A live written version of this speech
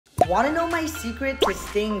Want to know my secret to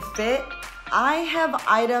staying fit? I have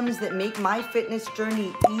items that make my fitness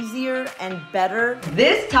journey easier and better.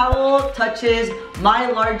 This towel touches my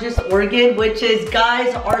largest organ, which is,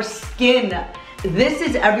 guys, our skin. This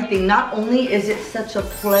is everything. Not only is it such a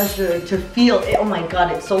pleasure to feel it, oh my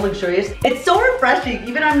god, it's so luxurious. It's so refreshing.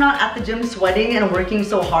 Even I'm not at the gym sweating and working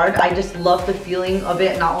so hard, I just love the feeling of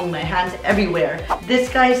it, not only my hands, everywhere.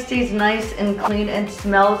 This guy stays nice and clean and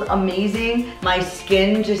smells amazing. My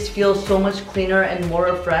skin just feels so much cleaner and more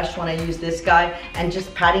refreshed when I use this guy, and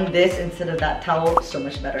just patting this instead of that towel is so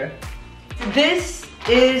much better. This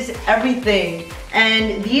is everything,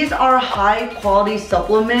 and these are high quality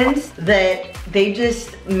supplements that they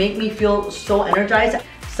just make me feel so energized.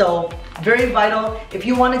 So very vital. If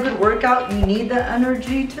you want a good workout, you need the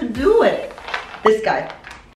energy to do it. This guy.